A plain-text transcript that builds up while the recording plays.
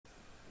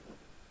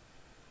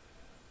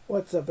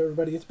What's up,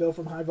 everybody? It's Bill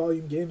from High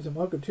Volume Games, and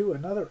welcome to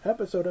another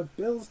episode of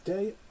Bill's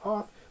Day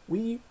Off.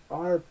 We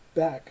are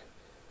back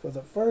for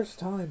the first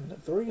time in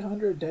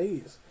 300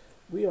 days.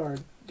 We are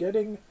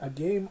getting a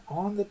game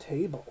on the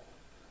table.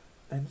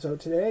 And so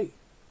today,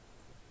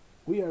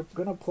 we are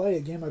going to play a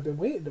game I've been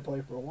waiting to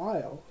play for a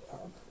while.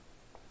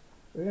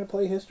 We're going to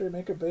play History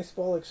Maker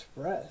Baseball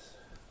Express,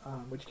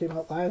 which came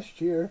out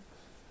last year.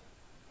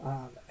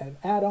 An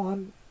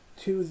add-on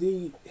to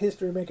the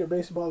History Maker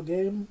Baseball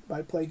game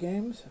by Plaay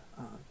Games.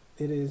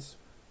 It's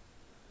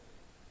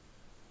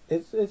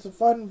a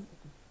fun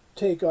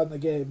take on the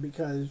game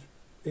because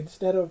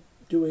instead of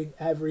doing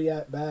every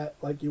at bat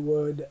like you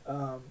would,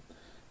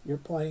 you're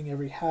playing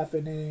every half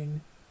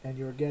inning, and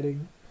you're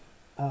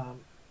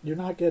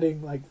not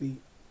getting like the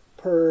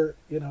per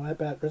at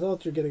bat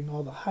results. You're getting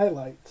all the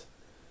highlights,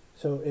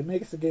 so it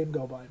makes the game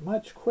go by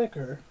much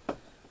quicker.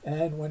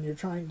 And when you're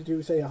trying to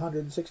do, say, a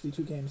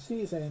 162-game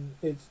season,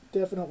 it's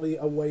definitely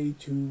a way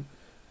to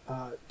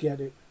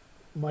get it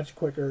much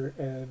quicker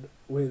and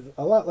with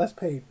a lot less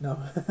pain.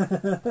 No.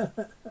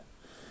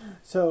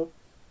 So,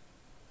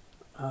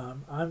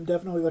 I'm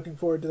definitely looking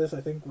forward to this.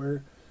 I think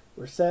we're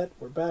set.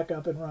 We're back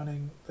up and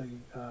running.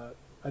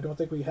 I don't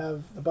think we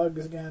have the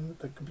bugs again.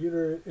 The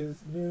computer is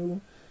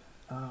new.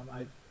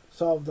 I've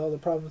solved all the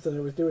problems that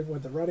I was doing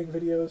with the running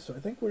videos, so I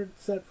think we're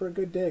set for a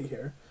good day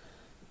here.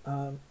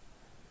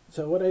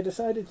 So what I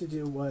decided to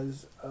do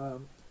was,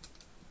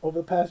 over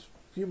the past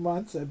few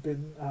months, I've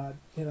been,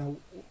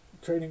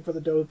 training for the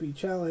Dopey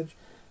Challenge,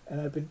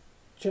 and I've been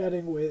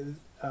chatting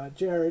with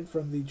Jared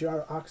from the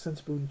Jar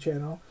Oxandspoon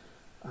channel.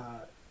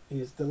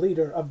 He's the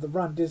leader of the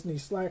Run Disney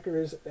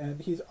Slackers,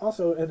 and he's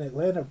also an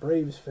Atlanta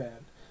Braves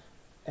fan.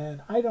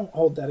 And I don't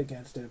hold that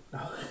against him.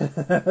 No,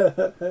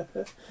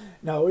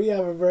 no, we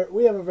have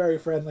a very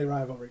friendly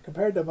rivalry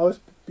compared to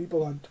most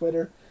people on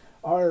Twitter.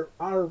 Our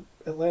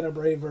Atlanta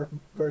Brave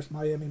versus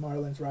Miami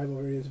Marlins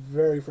rivalry is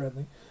very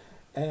friendly,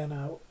 and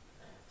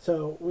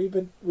so we've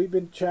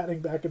been chatting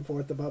back and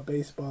forth about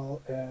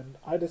baseball, and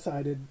I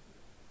decided,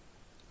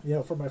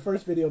 for my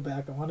first video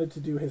back, I wanted to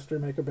do History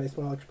Maker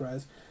Baseball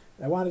Express.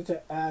 I wanted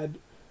to add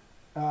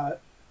a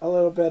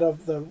little bit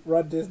of the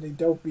Run Disney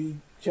Dopey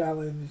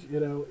Challenge,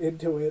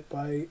 into it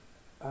by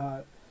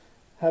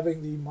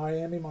having the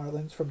Miami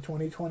Marlins from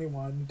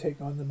 2021 take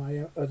on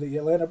the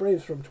Atlanta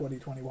Braves from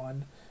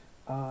 2021.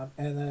 And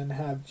then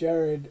have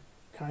Jared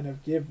kind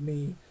of give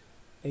me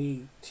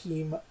a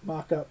team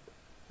mock-up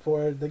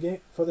for the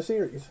game, for the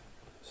series.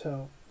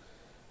 So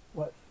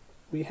what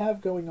we have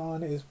going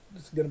on is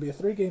it's going to be a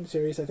 3-game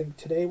series. I think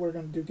today we're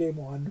going to do game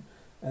 1,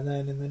 and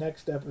then in the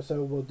next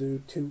episode we'll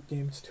do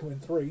games 2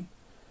 and 3.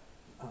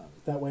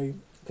 That way,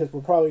 because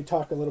we'll probably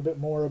talk a little bit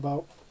more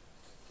about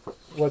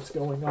what's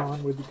going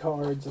on with the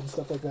cards and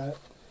stuff like that.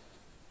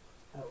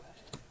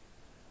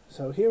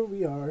 So here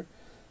we are.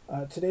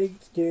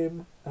 Today's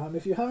game,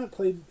 if you haven't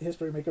played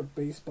History Maker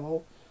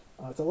Baseball,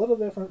 it's a little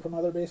different from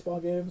other baseball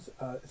games.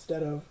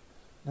 Instead of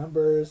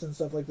numbers and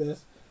stuff like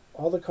this,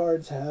 all the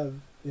cards have,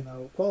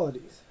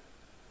 qualities.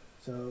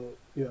 So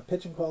you have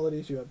pitching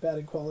qualities, you have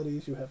batting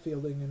qualities, you have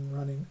fielding and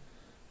running.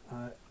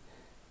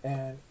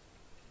 And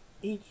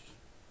each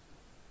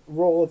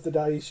roll of the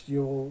dice,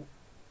 you'll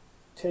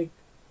take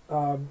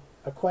a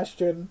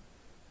question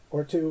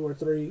or 2 or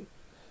 3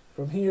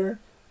 from here,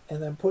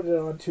 and then put it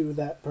onto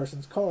that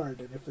person's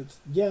card. And if it's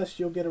yes,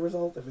 you'll get a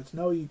result. If it's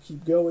no, you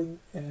keep going,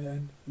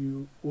 and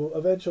you will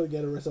eventually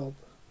get a result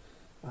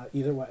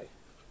either way.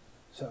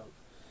 So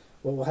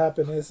what will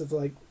happen is, it's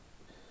like,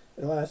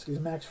 it'll ask, is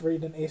Max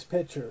Fried an ace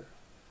pitcher?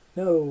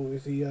 No.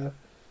 Is he,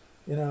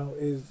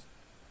 is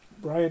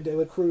Brian De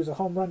La Cruz a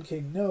home run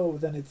king? No.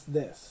 Then it's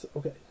this.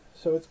 Okay.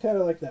 So it's kind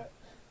of like that.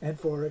 And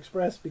for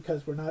Express,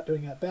 because we're not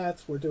doing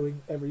at-bats, we're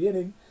doing every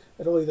inning,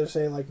 it'll either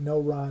say, like, no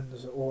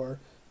runs, or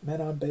men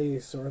on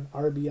base, or an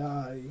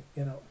RBI,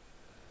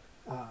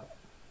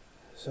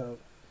 so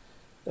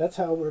that's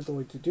how we're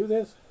going to do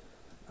this.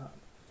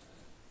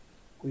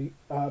 We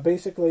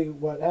basically,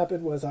 what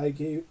happened was I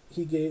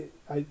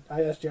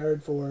asked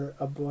Jared for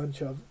a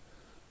bunch of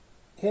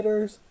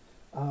hitters.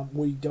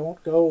 We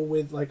don't go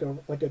with like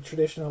a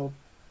traditional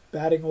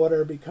batting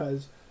order,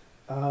 because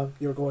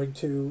you're going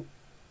to,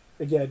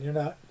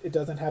 again, it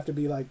doesn't have to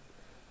be like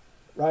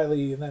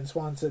Riley and then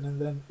Swanson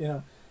and then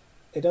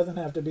it doesn't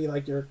have to be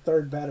like your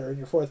third batter and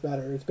your fourth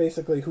batter. It's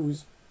basically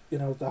who's,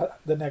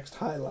 the next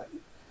highlight.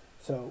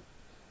 So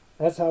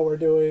that's how we're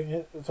doing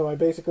it. So I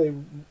basically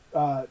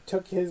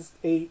took his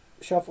 8,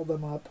 shuffled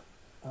them up,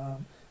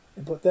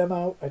 and put them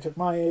out. I took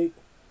my 8,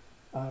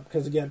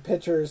 because, again,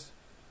 pitchers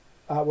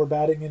were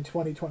batting in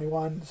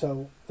 2021,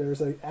 so there's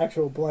an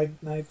actual blank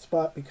 9th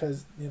spot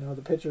because,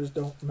 the pitchers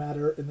don't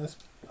matter in this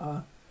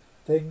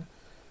thing.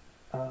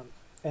 And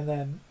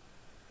then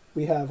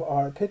we have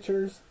our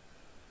pitchers.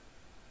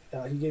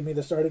 He gave me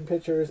the starting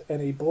pitchers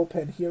and a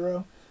bullpen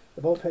hero.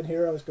 The bullpen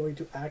hero is going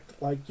to act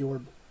like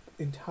your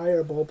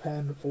entire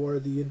bullpen for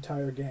the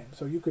entire game.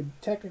 So you could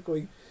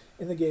technically,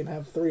 in the game,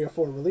 have 3 or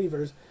 4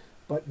 relievers,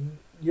 but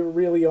you're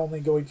really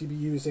only going to be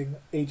using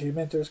A.J.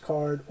 Minter's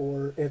card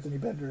or Anthony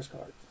Bender's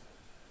card.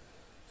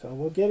 So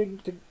we'll get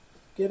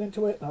get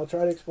into it, and I'll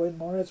try to explain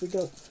more as we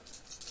go.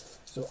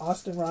 So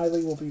Austin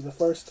Riley will be the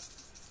first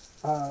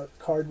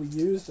card we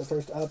use, the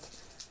first up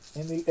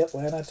in the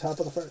Atlanta top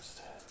of the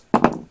first.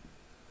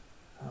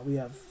 We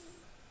have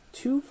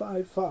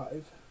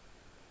 2-5-5.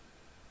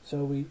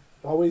 So we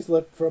always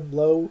look from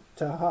low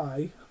to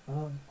high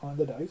on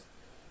the dice.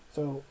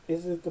 So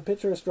is it the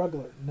pitcher a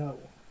struggler? No.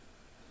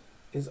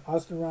 Is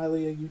Austin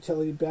Riley a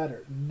utility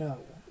batter? No.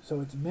 So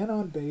it's men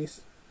on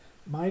base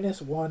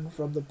 -1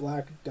 from the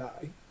black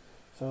die.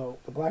 So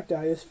the black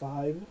die is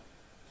 5.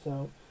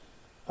 So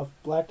a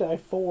black die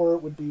 4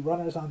 would be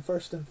runners on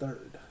first and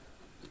third.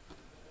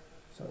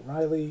 So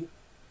Riley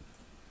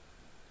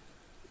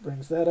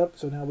brings that up.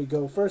 So now we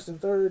go first and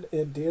third,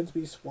 and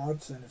Dansby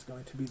Swanson is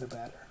going to be the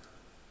batter.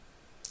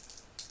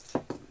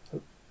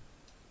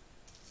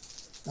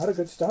 Not a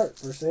good start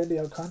for Sandy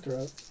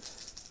Alcantara,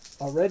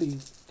 already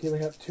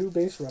giving up 2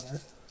 base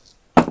runners.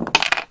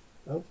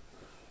 Oh.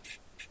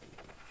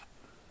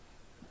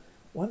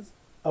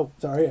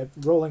 Sorry, I'm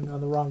rolling on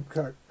the wrong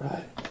card.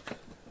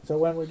 So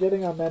when we're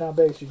getting on men on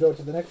base, you go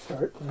to the next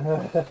card,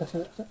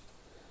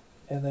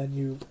 and then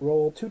you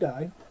roll 2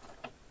 die,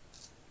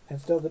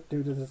 and still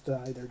due to this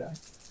die, either die.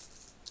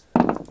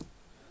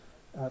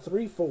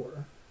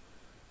 3-4.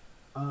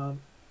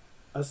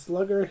 A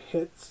slugger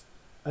hits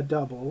a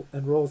double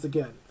and rolls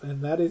again,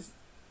 and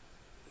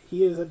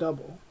he is a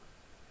double.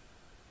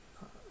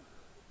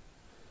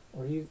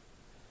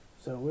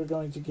 So we're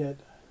going to get,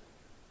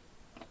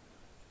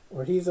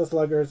 or he's a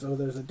slugger, so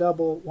there's a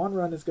double. 1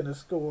 run is going to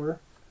score,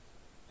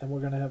 and we're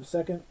going to have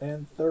second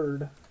and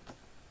third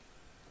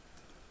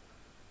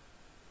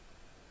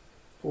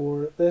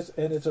for this,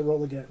 and it's a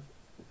roll again.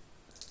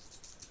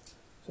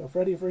 So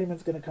Freddie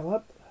Freeman's going to come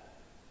up.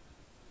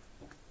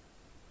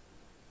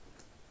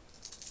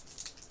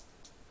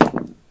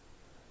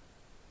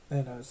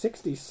 And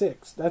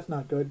 66, that's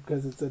not good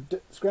because it's a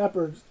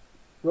scrapper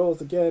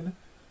rolls again.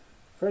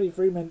 Freddie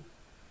Freeman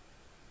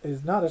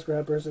is not a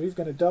scrapper, so he's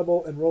going to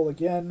double and roll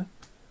again.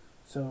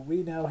 So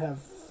we now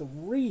have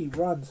 3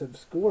 runs have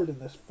scored in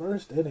this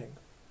first inning.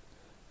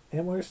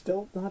 And we're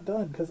still not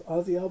done because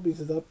Ozzie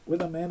Albies is up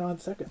with a man on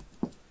second.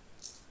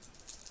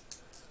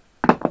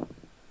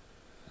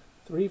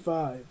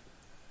 3-5.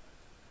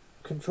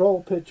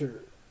 Control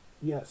pitcher.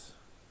 Yes.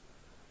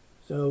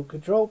 So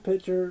control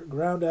pitcher,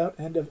 ground out,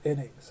 end of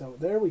inning. So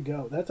there we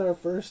go. That's our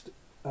first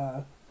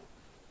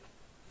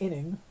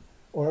inning,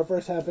 or our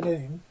first half an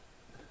inning.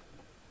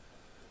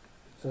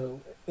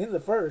 So in the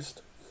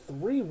first,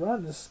 3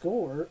 runs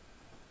score.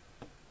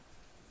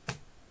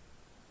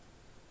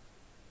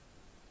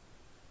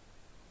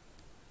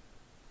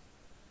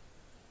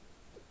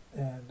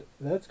 And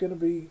that's going to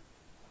be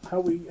how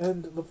we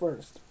end the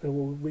first. It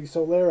will be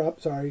Soler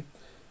up, sorry.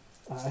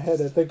 I had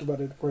to think about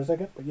it for a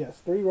second. But yes,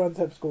 3 runs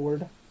have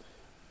scored.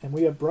 And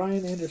we have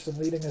Brian Anderson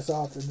leading us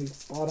off in the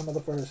bottom of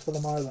the first for the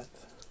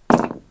Marlins.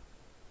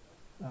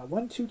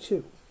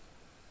 1-2-2.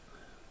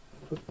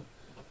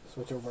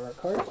 Switch over our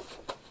card.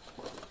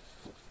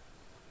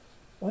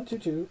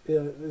 1-2-2.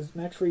 Is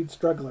Max Fried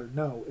struggler?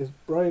 No. Is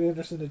Brian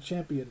Anderson a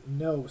champion?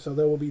 No. So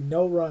there will be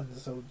no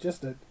runs. So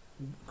just a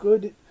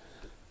good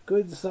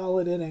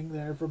solid inning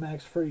there for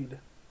Max Fried.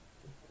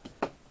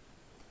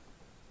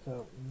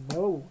 So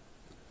no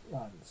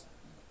runs.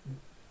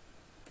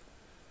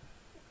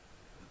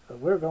 So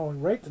we're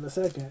going right to the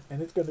second,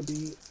 and it's going to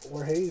be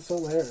Jorge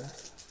Soler,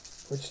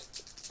 which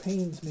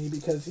pains me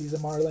because he's a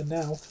Marlin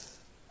now.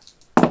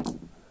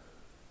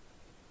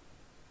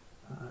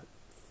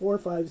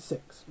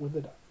 4-5-6 with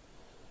the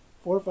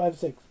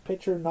 4-5-6.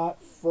 Pitcher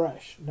not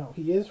fresh. No,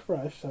 he is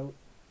fresh, so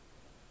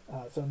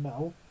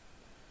no.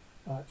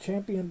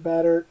 Champion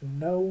batter,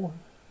 no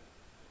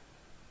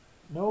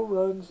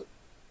runs.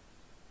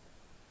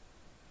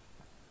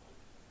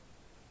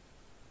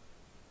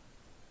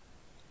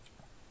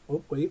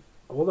 Oh, wait,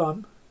 hold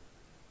on.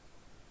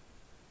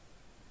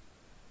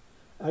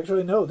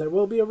 Actually, no, there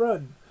will be a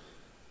run.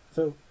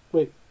 So,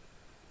 wait.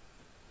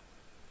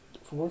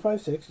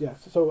 4-5-6,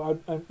 yes. So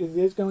it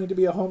is going to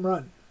be a home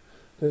run.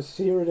 Because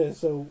here it is.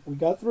 So we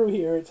got through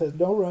here. It says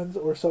no runs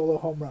or solo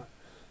home run.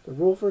 The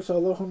rule for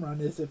solo home run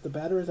is if the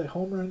batter is a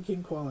home run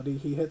king quality,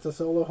 he hits a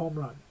solo home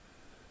run.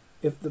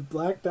 If the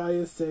black die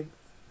is 6,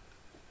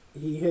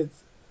 he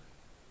hits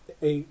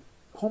a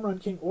home run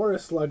king, or a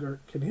slugger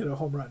can hit a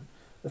home run.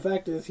 The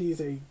fact is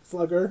he's a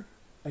slugger,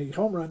 a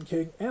home run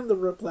king, and the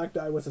black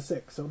die was a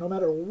 6. So no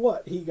matter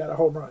what, he got a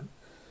home run.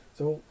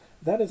 So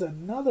that is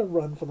another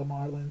run for the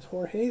Marlins.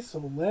 Jorge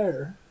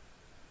Soler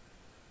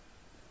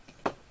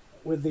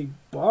with the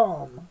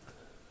bomb.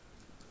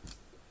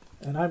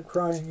 And I'm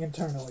crying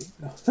internally.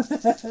 No.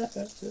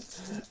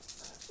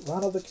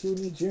 Ronald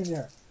Acuna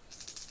Jr.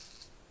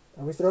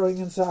 Are we throwing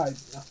inside?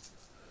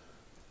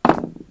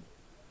 No.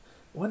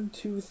 1,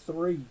 2,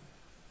 3.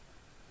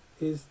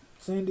 Is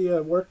Sandy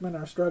a workman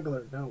or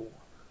struggler? No.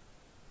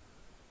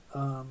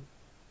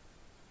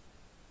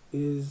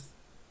 Is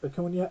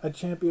Acuna a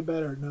champion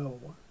batter?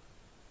 No.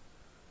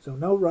 So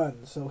no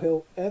runs. So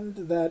he'll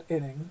end that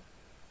inning.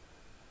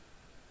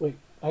 Wait,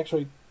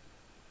 actually.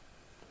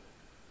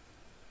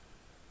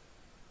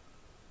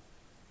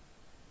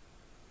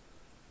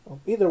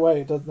 Either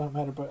way, it does not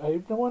matter. But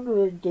I'm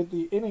wondering, did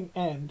the inning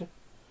end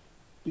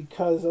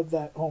because of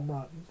that home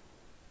run?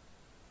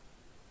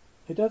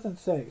 It doesn't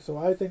say, so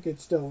I think it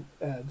still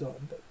adds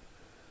on.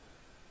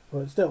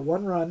 But still,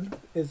 1 run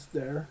is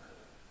there.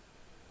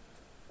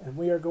 And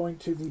we are going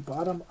to the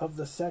bottom of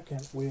the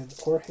second with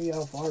Jorge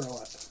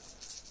Alfaro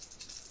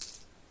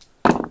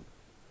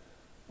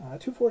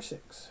at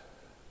 2-4-6.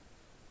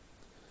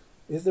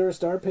 Is there a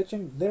star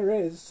pitching? There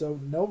is, so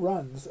no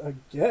runs.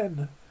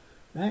 Again,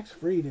 Max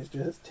Fried is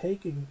just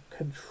taking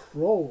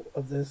control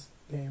of this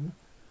game.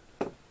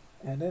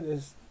 And it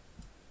is...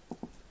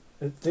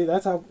 See,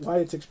 that's why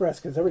it's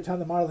expressed, because every time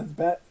the Marlins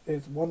bat,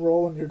 it's 1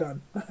 roll and you're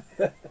done.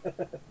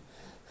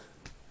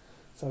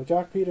 So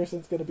Jock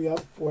Peterson's going to be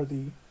up for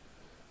the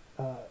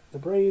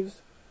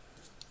Braves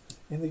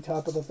in the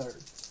top of the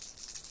third.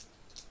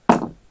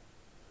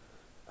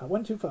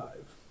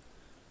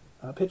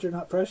 1-2-5. Pitcher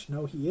not fresh.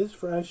 No, he is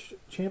fresh.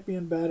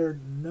 Champion batter.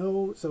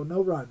 No, so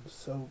no runs.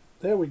 So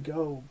there we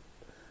go.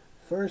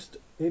 First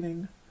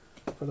inning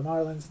for the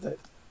Marlins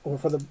or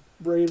for the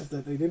Braves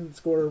that they didn't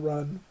score a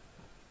run.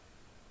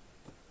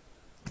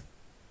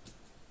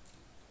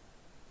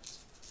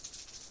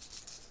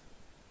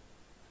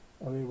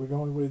 Okay, we're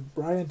going with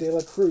Brian De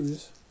La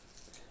Cruz.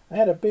 I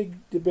had a big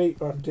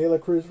debate on De La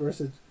Cruz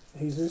versus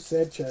Jesus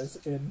Sanchez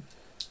in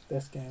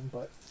this game,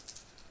 but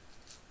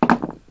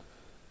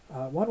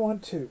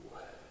 1-1-2. Do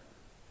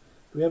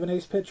we have an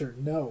ace pitcher?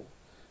 No.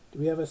 Do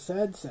we have a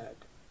sad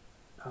sack?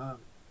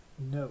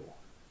 No.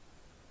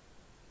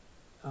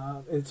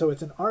 And so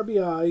it's an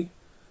RBI,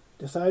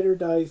 decide or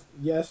die,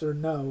 yes or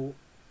no,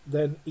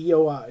 then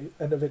EOI,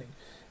 end of inning.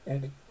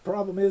 And the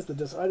problem is the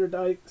decide or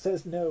die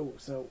says no,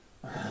 so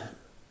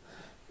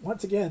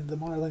once again the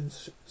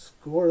Marlins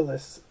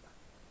scoreless.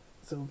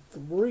 So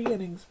 3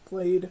 innings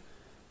played,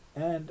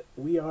 and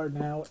we are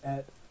now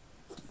at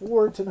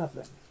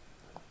 4-0.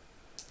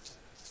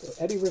 So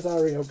Eddie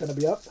Rosario going to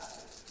be up.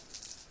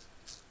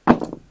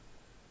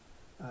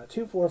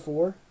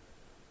 2-4-4.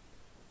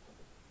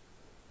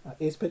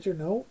 Ace pitcher,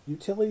 no.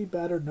 Utility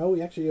batter, no.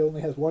 He actually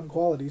only has 1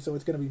 quality, so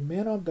it's going to be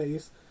man on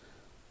base,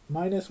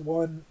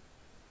 -1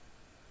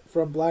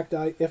 from black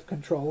die if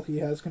control. He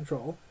has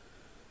control.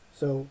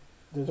 So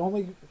there's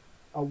only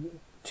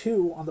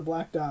 2 on the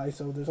black die,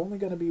 so there's only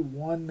going to be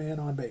 1 man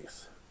on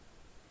base.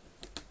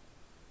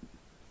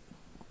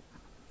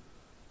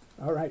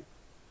 All right.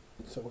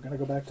 So we're going to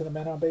go back to the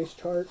man on base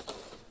chart.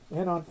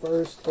 Man on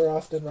first for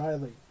Austin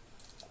Riley.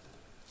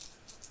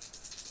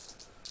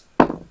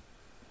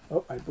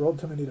 Oh, I rolled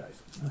too many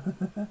dice.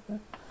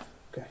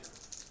 Okay.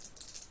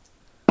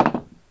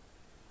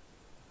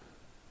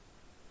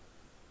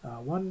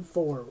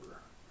 1-4.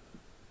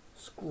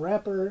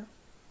 Scrapper.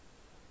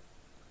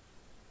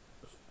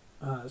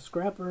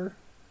 Scrapper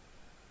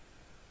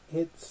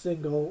hits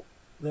single,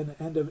 then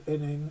end of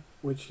inning,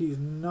 which he's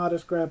not a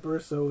scrapper,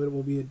 so it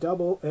will be a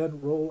double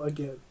and roll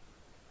again.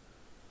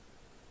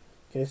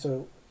 Okay,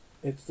 so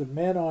it's the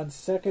man on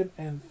second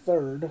and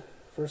third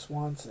for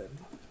Swanson.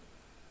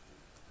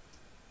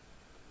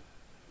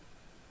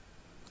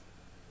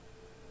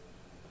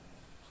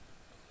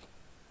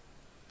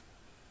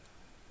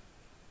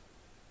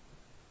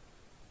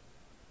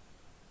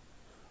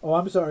 Oh,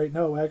 I'm sorry.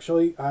 No,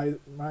 actually,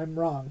 I'm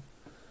wrong.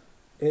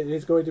 It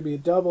is going to be a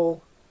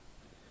double,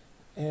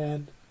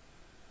 and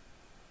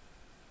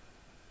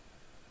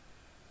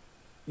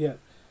yeah,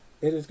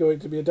 it is going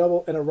to be a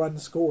double and a run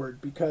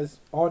scored, because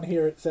on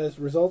here it says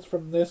results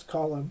from this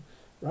column,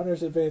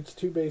 runners advance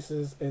 2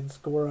 bases and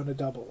score on a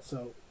double.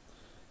 So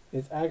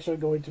it's actually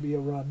going to be a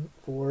run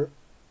for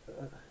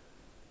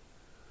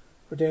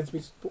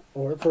Dansby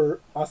or for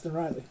Austin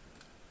Riley.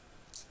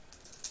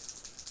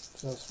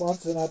 So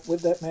Swanson up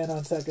with that man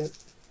on second.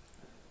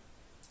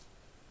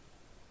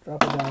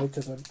 Drop a die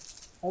because I'm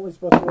only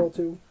supposed to roll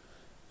 2.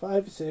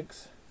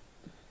 5-6.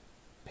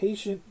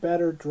 Patient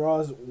batter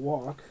draws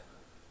walk.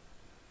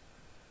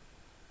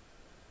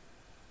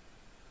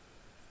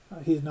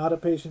 He's not a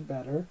patient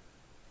batter.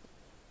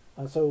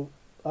 So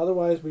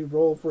otherwise we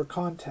roll for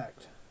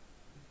contact.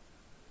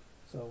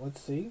 So let's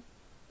see.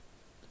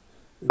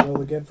 We roll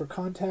again for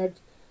contact.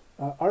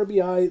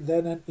 RBI,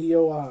 then an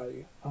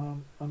EOI.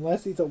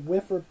 Unless he's a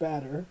whiffer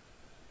batter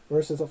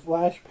versus a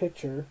flash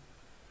pitcher.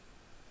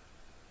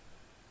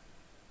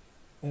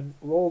 And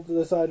roll to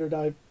the side or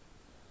die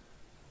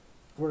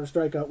for a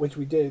strikeout, which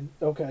we did.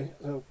 Okay,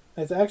 so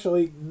it's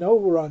actually no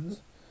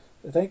runs.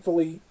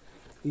 Thankfully,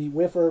 the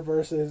whiffer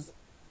versus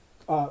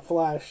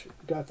flash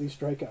got the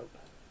strikeout.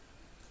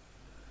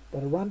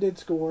 But a run did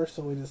score,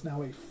 so it is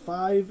now a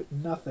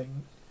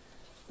 5-0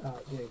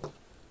 game.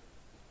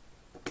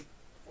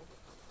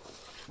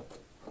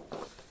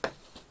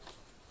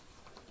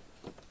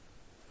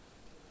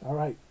 All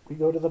right, we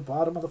go to the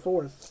bottom of the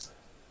fourth.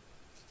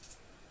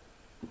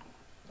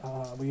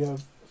 We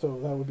have, so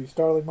that would be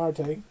Starling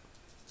Marte.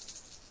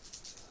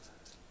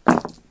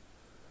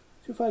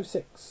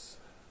 2-5-6.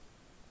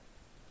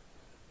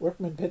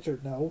 Workman pitcher,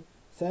 no.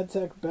 Sad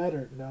sack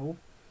batter, no.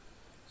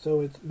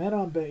 So it's men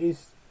on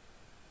base,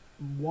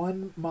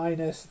 1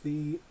 minus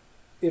the,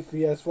 if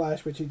he has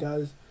flash, which he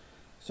does,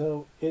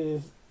 So it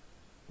is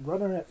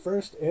runner at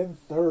first and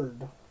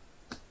third.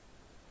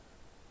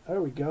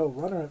 There we go.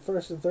 Runner at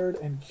first and third,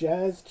 and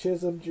Jazz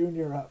Chisholm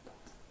Jr. up.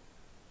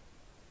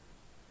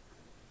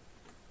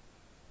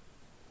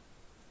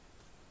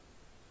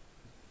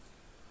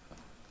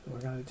 So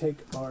we're going to take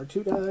our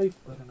 2 die.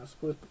 We're going to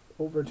split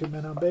over 2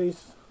 men on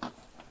base.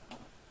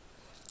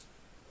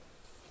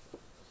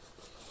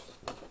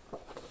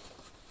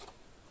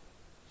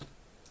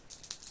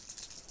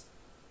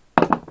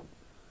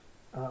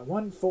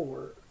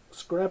 1-4.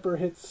 Scrapper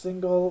hits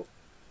single,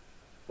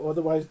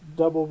 otherwise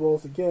double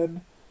rolls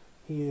again.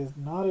 He is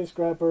not a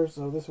scrapper,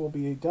 so this will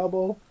be a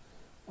double.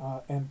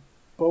 And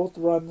both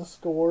runs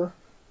score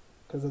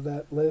because of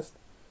that list.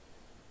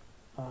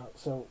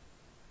 So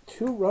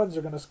 2 runs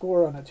are going to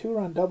score on a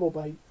 2-run double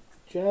by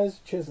Jazz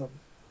Chisholm,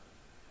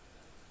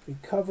 the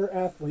cover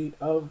athlete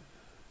of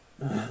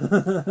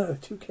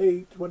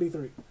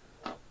 2K23.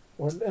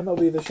 Or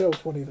MLB The Show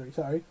 23,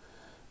 sorry.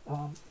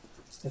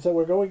 And so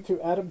we're going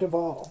to Adam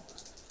Duvall,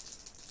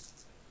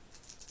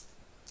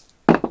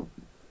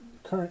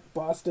 current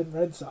Boston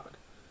Red Sox.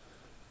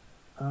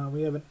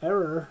 We have an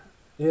error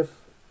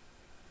if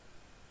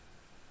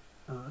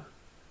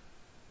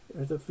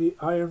there's a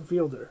iron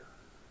fielder.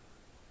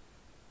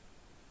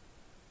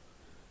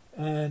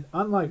 And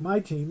unlike my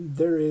team,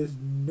 there is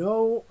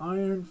no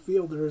iron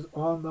fielders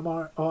on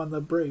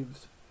the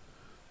Braves.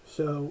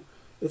 So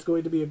it's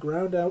going to be a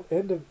ground out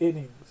end of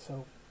inning.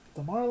 So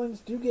the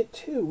Marlins do get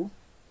 2.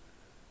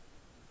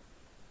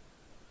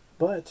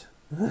 But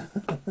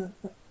that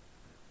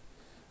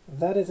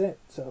is it.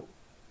 So,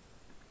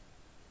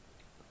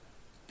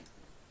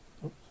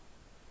 oops.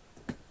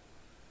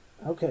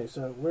 Okay,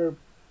 so we're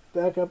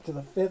back up to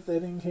the 5th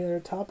inning here,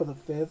 top of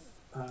the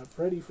 5th.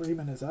 Freddie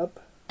Freeman is up.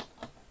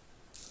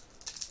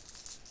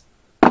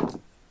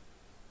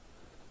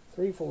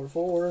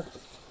 3-4-4.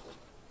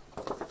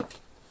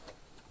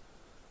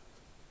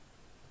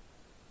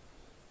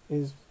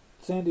 Is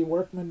Sandy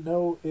Workman?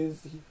 No.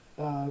 Is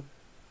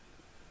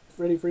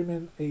Freddie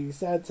Freeman a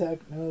sad sack?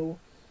 No.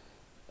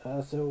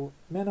 So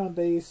men on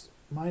base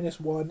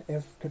 -1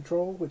 if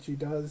control, which he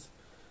does.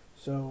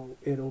 So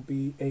it'll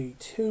be a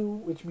 2,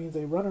 which means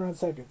a runner on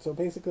second. So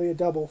basically a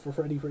double for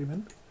Freddie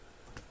Freeman.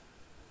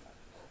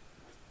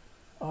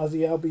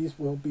 Ozzy Albies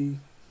will be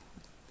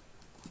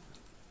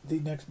the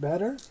next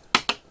batter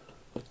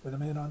with a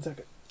man on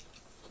second.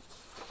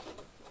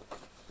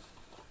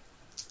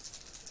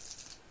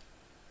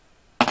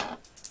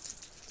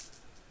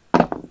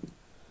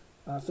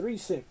 Uh,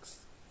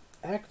 3-6.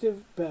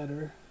 Active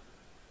batter.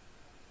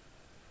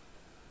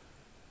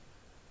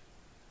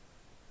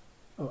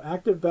 Oh,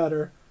 active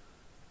batter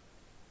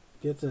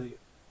gets a...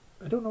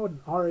 I don't know what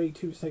an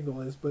RA2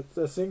 single is, but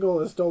a single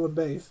is stolen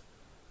base.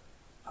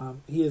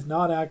 He is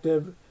not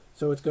active,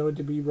 so it's going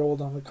to be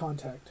rolled on the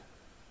contact.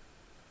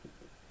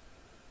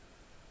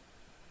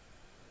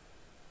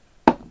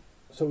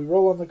 So we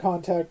roll on the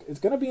contact. It's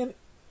going to be an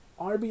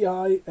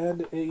RBI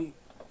and a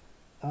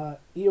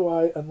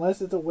EOI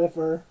unless it's a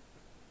whiffer,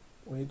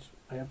 which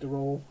I have to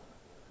roll.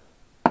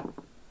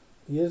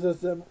 He is a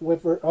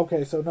whiffer.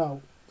 Okay, so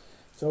no.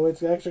 So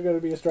it's actually going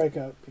to be a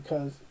strikeout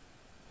because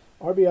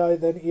RBI,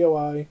 then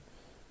EOI,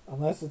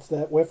 unless it's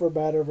that whiffer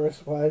batter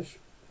versus flash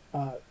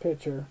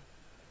pitcher,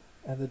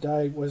 and the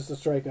die was the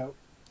strikeout.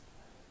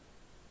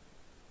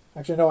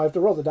 Actually, no, I have to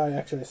roll the die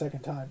actually a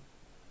second time.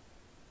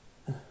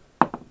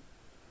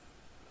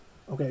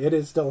 Okay, it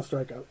is still a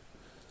strikeout.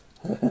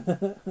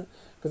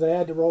 Because I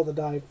had to roll the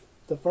die.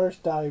 The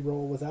first die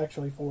roll was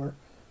actually for,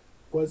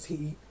 was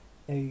he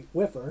a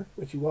whiffer,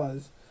 which he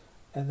was,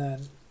 and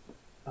then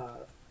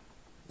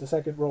the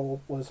second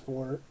roll was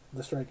for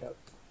the strikeout.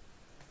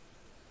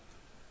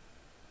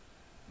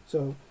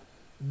 So,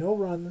 no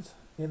runs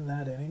in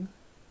that inning.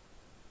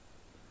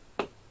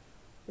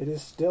 It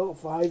is still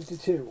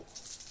 5-2.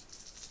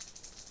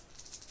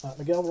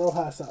 Miguel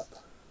Rojas up.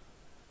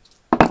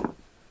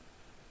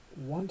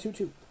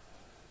 1-2-2.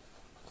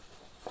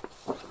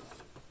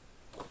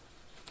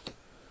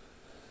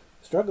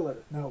 Struggler,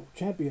 no.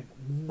 Champion,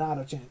 not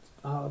a chance.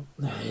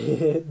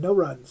 No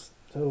runs.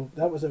 So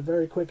that was a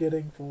very quick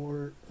inning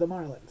for the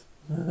Marlins.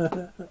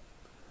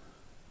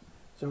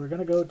 So we're going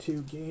to go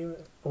to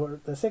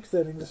the 6th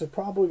inning. This is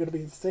probably going to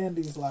be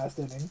Sandy's last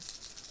inning.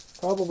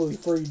 Probably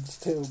Freed's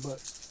too,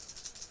 but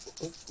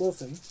we'll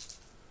see.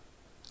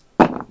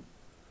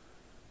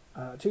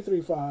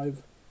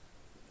 2-3-5.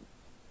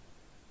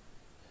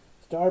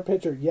 Star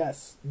pitcher,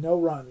 yes. No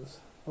runs.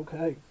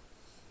 Okay.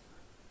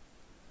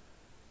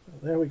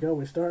 There we go.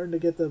 We're starting to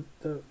get the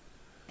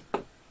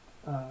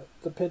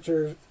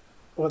pitcher.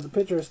 Well, the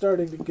pitcher is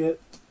starting to get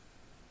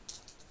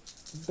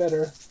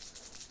better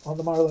on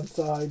the Marlins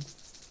side.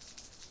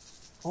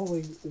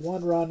 Only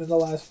 1 run in the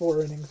last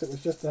 4 innings. It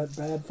was just that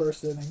bad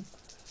first inning.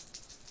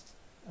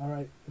 All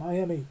right,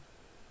 Miami.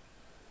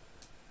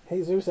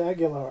 Jesus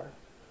Aguilar.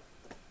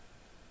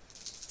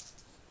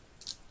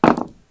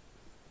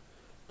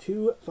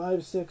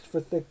 2-5-6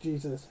 for Thick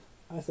Jesus.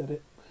 I said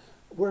it.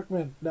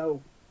 Workman,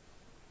 no.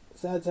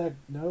 Sad sack,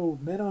 no.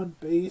 Men on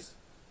base,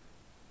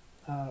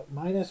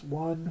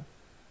 -1.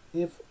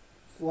 if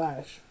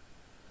flash.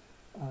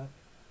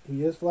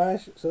 He is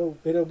flash, so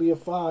it'll be a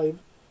 5.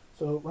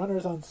 So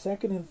runners on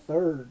second and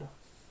third.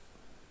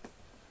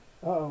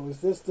 Uh-oh, is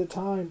this the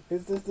time?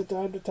 Is this the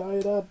time to tie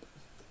it up?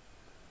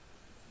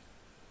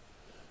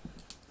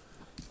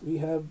 We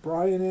have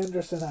Brian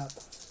Anderson up.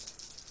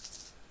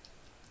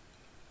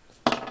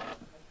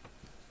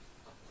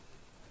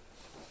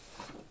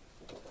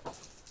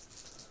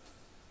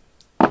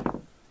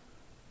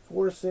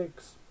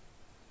 4-6.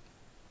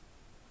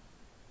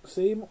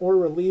 Same or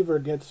reliever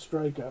gets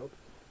strikeout.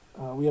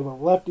 We have a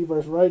lefty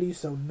versus righty,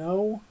 so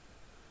no.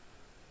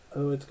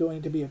 Oh, it's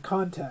going to be a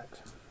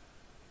contact.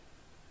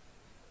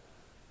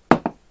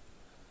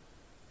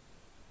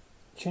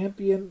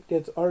 Champion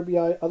gets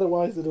RBI,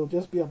 otherwise it'll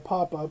just be a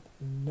pop-up.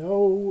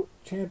 No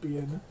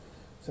champion,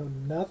 so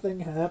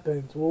nothing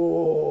happens.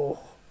 Whoa.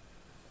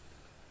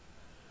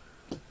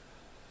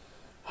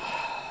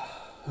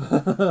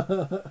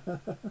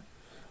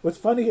 What's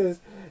funny is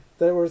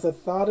there was a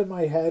thought in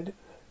my head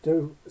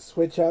to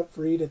switch out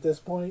Fried at this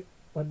point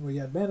when we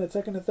had men at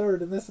second and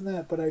third and this and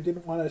that, but I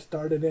didn't want to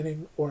start an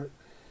inning, or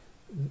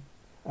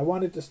I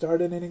wanted to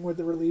start an inning with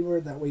the reliever,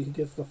 that way he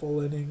gets the full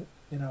inning,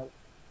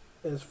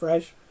 as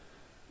fresh.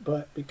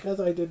 But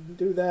because I didn't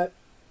do that,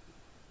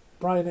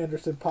 Brian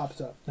Anderson pops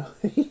up.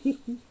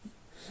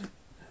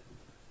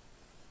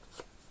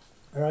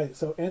 Alright,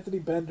 so Anthony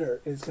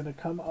Bender is going to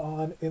come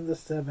on in the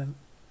 7th.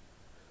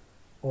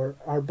 Or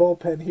our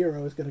bullpen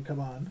hero is going to come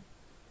on.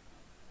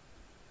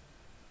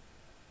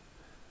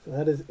 So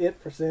that is it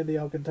for Sandy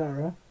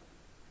Alcantara.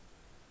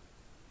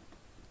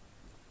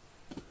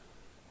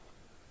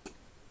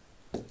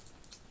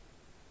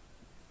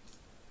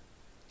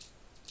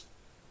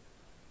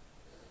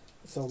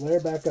 So Lair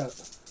back up.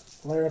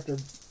 Lair, after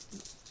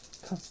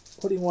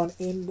putting one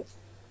into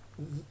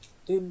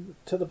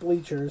the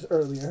bleachers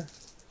earlier.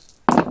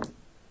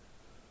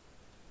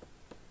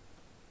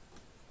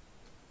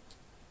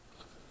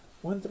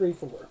 One, 3,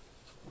 4.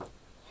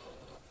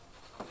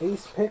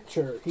 Ace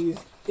pitcher. He's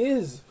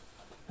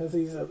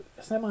a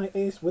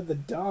semi-ace with the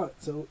dot.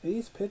 So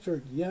ace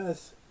pitcher,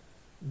 yes.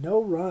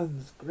 No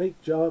runs. Great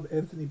job,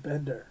 Anthony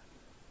Bender.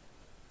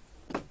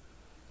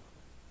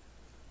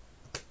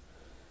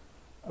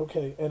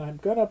 Okay, and I'm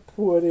gonna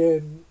put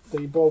in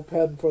the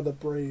bullpen for the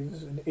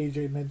Braves and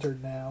AJ Minter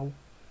now.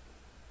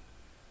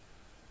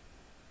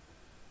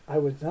 I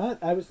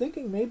was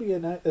thinking maybe a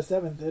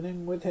 7th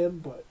inning with him,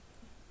 but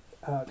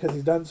because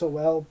he's done so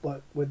well,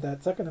 but with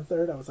that second and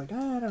third, I was like,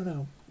 I don't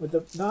know. With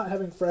the not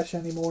having fresh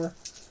anymore,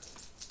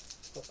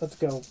 let's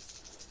go.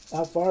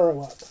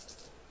 Alfaro up.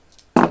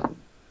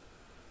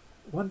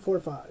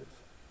 1-4-5.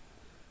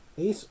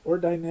 Ace or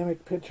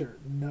dynamic pitcher?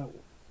 No.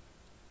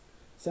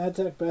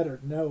 Sadsack better?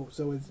 No.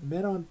 So it's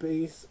men on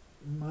base,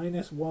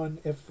 -1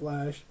 if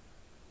flash.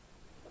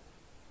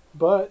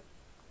 But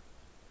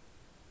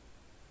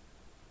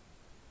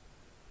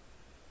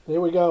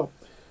there we go.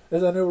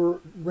 There's a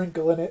new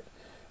wrinkle in it.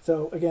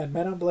 So again,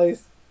 men on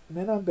base,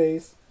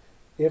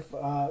 if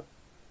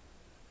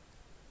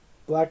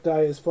black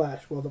die is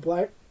flash. Well, the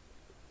black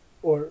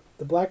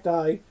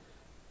die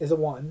is a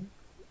 1,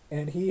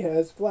 and he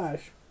has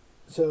flash.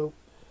 So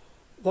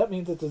that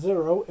means it's a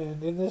 0.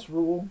 And in this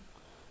rule,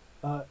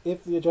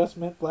 if the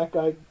adjustment black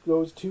guy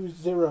goes to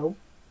 0,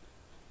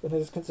 then it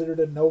is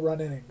considered a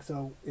no-run inning.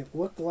 So it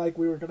looked like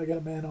we were going to get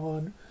a man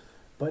on,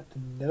 but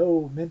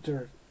no,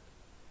 Minter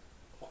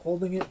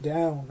holding it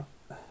down.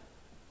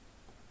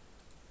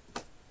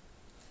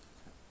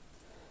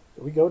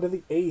 We go to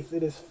the 8th.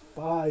 It is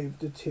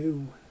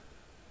 5-2.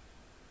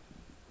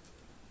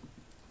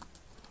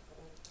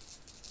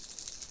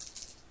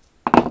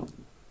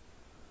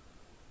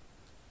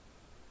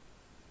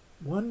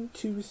 One,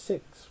 2,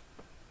 6.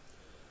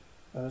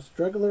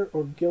 Struggler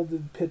or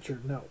gilded pitcher?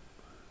 No.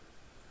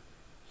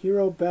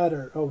 Hero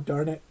batter? Oh,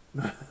 darn it.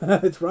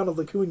 It's Ronald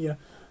Acuna.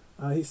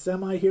 He's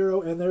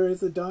semi-hero, and there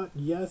is a dot.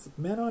 Yes,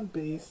 men on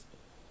base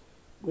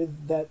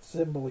with that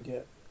symbol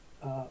again.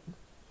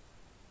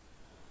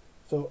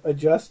 So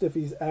adjust if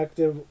he's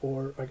active,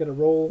 or I get a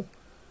roll.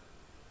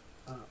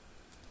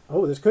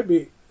 This could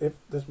be, if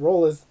this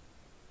roll is...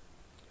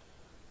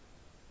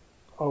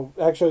 Oh,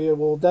 actually, it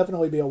will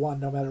definitely be a 1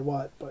 no matter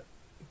what, but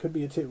it could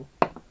be a 2.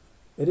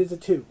 It is a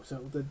 2.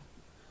 So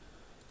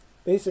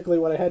basically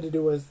what I had to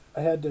do was,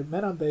 I had to,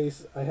 men on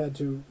base, I had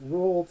to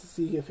roll to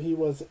see if he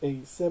was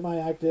a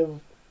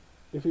semi-active,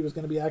 if he was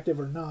going to be active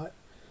or not.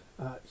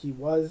 He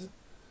was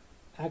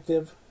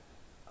active,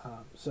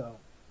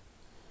 so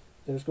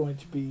there's going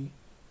to be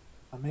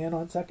a man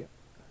on second.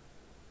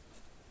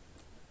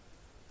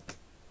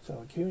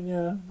 So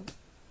Acuna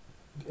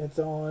gets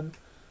on.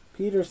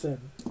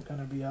 Peterson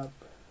gonna be up.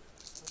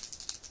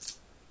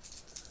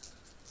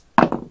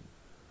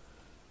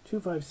 2,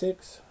 5,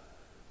 6.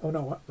 Oh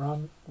no, what?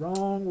 Wrong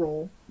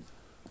roll.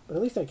 But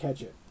at least I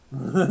catch it.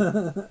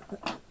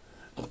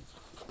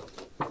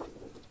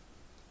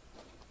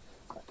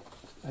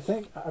 I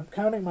think I'm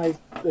counting I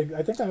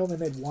think I only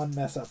made 1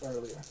 mess up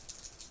earlier.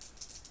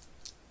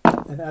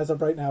 And as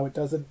of right now, it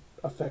doesn't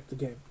affect the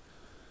game.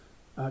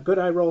 Good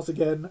eye rolls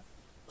again.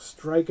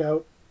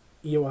 Strikeout.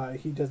 EOI.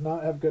 He does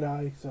not have good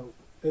eye, so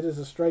it is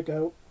a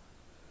strikeout.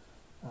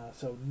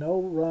 So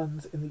no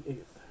runs in the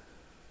 8th.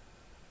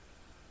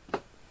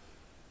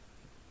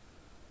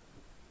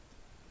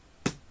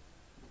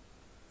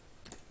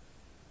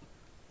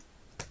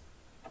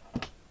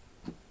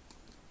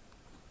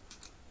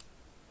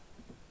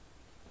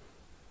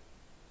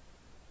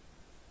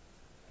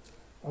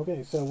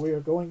 Okay, so we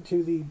are going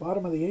to the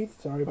bottom of the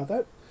 8th. Sorry about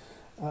that.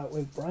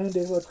 With Brian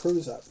De La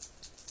Cruz up.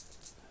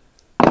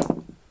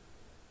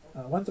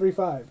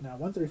 135. Now,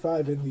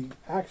 135 in the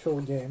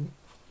actual game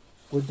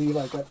would be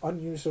like an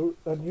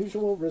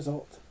unusual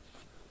result.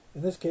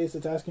 In this case,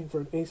 it's asking for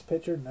an ace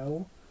pitcher,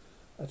 no.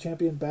 A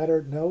champion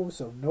batter, no,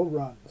 so no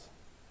runs.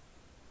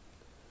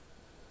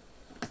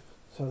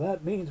 So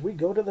that means we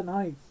go to the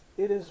 9th.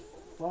 It is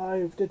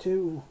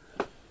 5-2.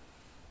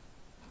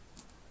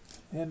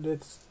 And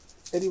it's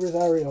Eddie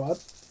Rosario up.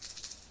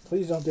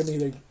 Please don't give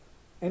me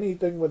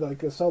anything with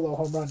like a solo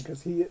home run,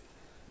 because he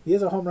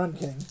is a home run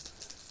king.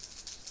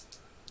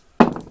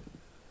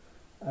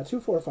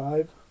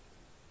 2-4-5.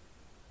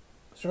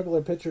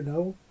 Struggler pitcher,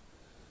 no.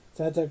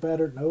 Sad sack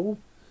batter, no.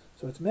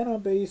 So it's men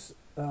on base,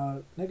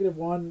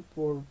 -1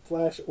 for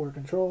flash or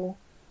control.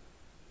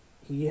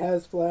 He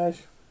has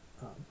flash,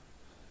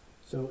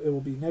 so it will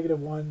be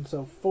 -1.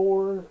 So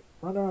 4.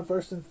 Runner on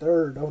first and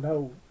third. Oh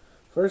no.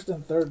 First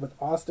and third with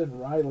Austin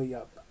Riley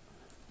up.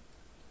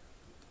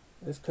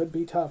 This could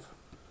be tough.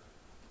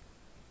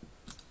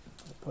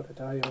 I'll put a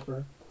die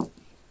over.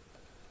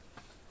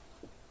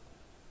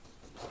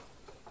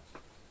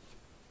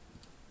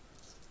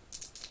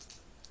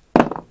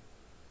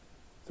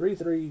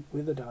 Three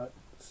with a dot.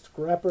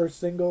 Scrapper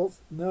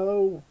singles.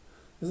 No.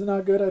 This is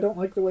not good. I don't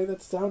like the way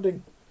that's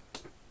sounding.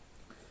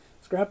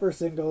 Scrapper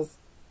singles,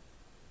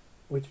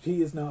 which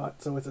he is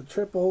not. So it's a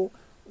triple.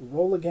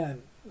 Roll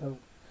again. So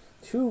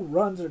 2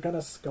 runs are going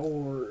to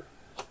score.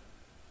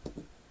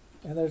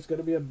 And there's going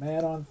to be a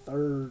man on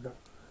third.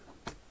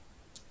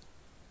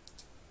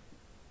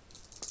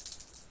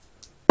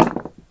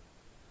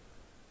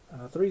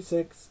 Uh,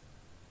 3-6.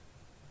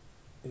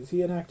 Is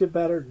he an active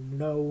batter?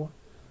 No.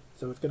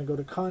 So it's going to go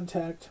to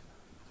contact.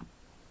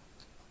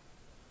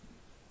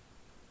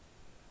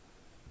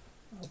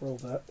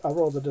 I'll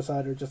roll the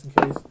decider just in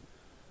case.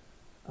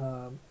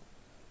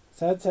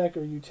 Sad sack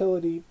or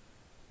utility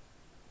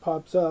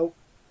pops out.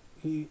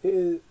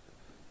 He's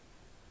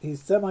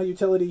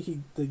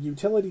semi-utility. The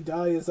utility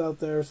die is out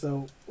there,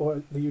 so,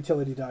 or the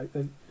utility die.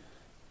 The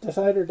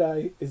decider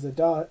die is a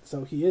dot,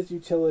 so he is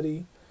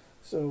utility.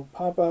 So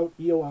pop out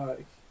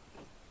EOI.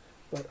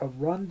 But a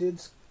run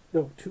did,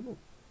 no, 2.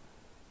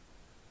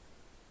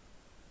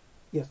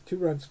 Yes, 2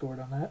 runs scored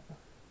on that.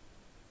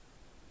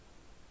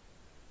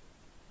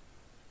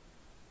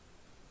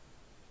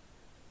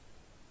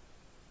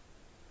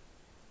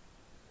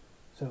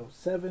 So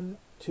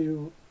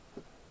 7-2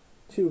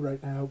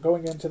 right now,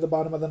 going into the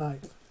bottom of the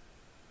 9th.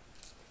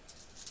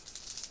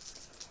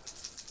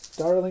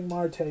 Starling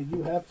Marte,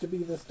 you have to be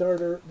the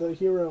starter, the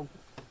hero,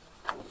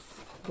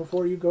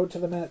 before you go to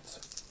the Mets.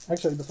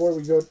 Actually, before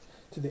we go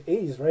to the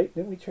A's, right?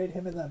 Didn't we trade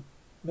him in the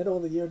middle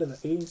of the year to the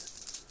A's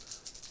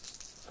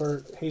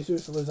for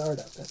Jesus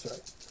Luzardo? That's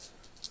right.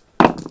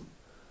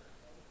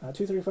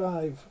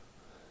 2-3-5.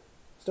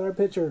 Star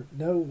pitcher,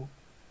 no.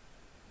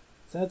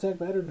 Sad sack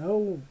batter,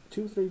 no.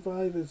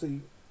 2-3-5 is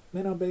the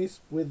man on base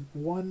with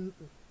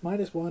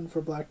 -1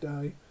 for black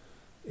die.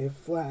 If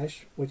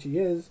flash, which he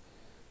is,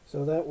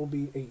 so that will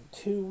be a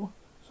 2.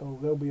 So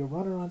there'll be a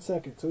runner on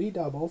second. So he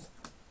doubles.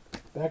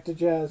 Back to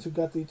Jazz, who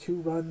got the 2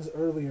 runs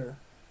earlier.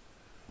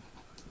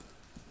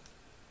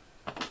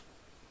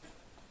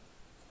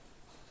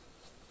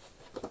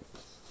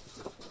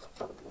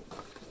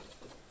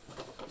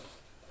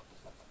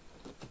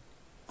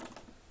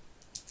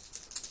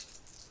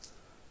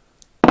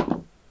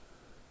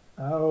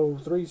 Oh,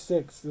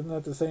 3-6. Isn't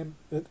that the same?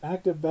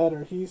 Active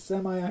batter. He's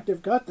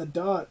semi-active. Got the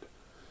dot.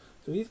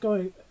 So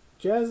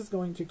Jazz is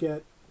going to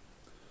get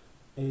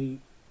a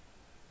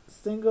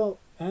single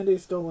and a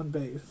stolen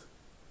base.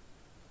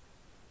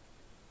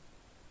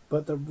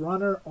 But the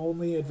runner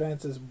only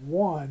advances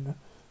 1.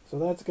 So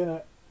that's going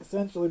to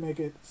essentially make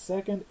it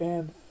second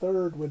and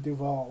third with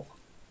Duvall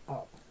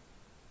up.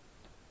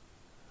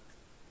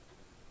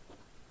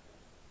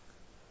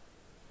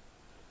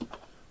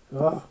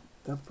 Oh,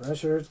 the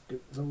pressure is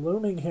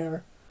looming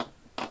here.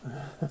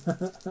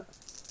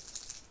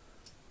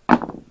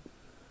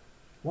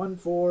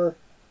 1-4.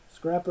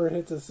 Scrapper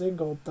hits a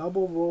single.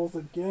 Double rolls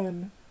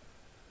again.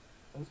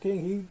 Okay,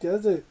 he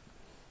does it.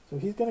 So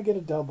he's going to get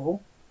a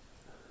double.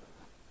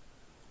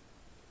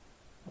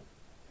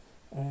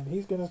 And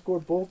he's going to score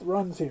both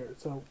runs here.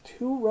 So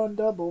 2-run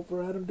double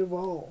for Adam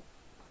Duvall.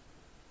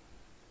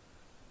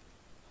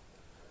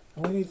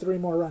 And we need 3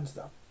 more runs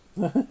though.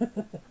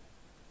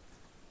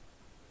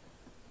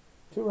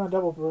 2-run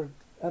double for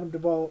Adam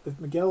Duvall if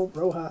Miguel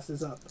Rojas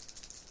is up.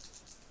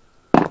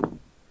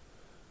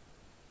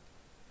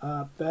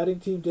 Batting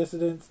team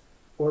dissidence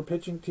or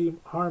pitching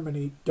team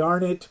harmony.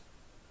 Darn it.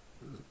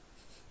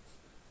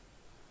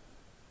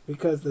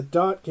 Because the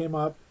dot came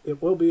up,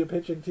 it will be a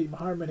pitching team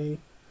harmony.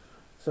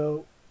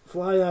 So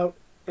fly out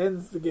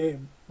ends the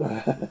game.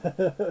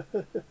 So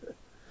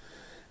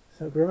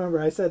remember,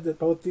 I said that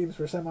both teams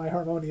were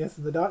semi-harmonious,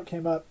 and the dot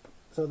came up,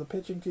 so the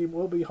pitching team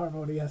will be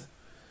harmonious.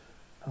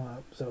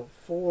 So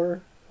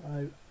 4,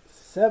 5,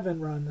 7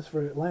 runs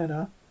for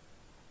Atlanta,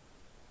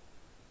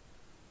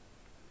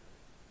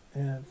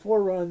 and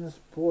 4 runs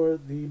for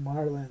the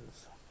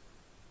Marlins.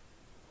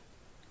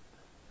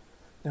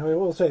 Now I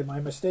will say, my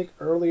mistake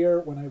earlier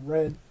when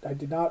I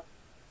did not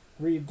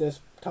read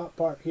this top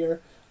part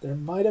here. There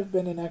might have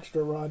been an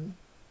extra run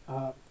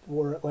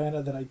for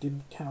Atlanta that I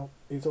didn't count.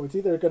 So it's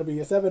either going to be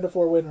a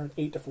 7-4 win or an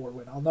 8-4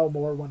 win. I'll know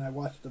more when I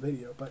watch the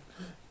video, but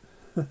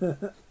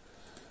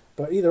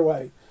but either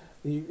way,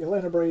 the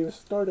Atlanta Braves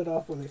started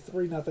off with a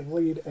 3-0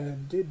 lead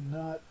and did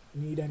not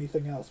need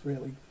anything else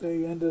really.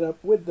 They ended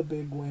up with the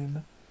big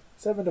win,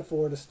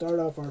 7-4 to start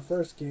off our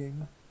first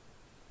game.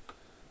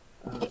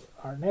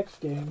 Our next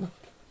game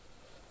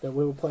that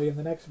we will play in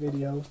the next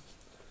video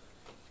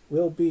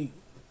will be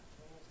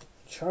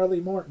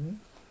Charlie Morton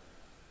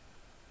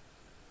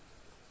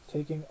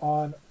taking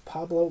on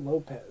Pablo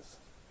Lopez.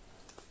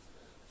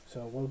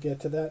 So we'll get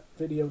to that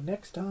video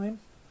next time.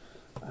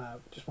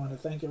 Just want to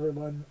thank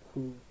everyone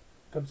who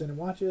comes in and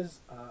watches.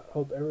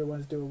 Hope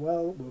everyone's doing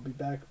well. We'll be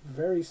back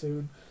very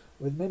soon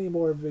with many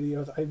more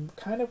videos. I'm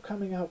kind of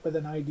coming out with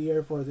an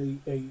idea for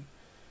a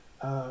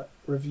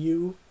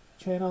review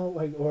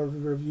channel, or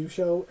review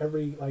show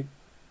every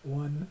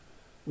 1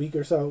 week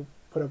or so.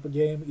 Put up a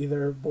game,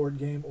 either board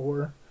game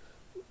or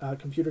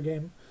computer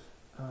game,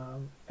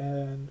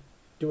 and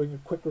doing a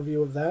quick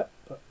review of that,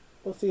 but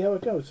we'll see how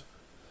it goes.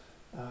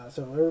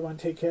 So everyone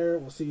take care.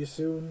 We'll see you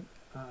soon.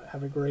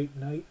 Have a great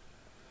night,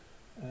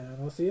 and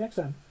we'll see you next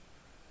time.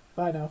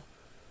 Bye now.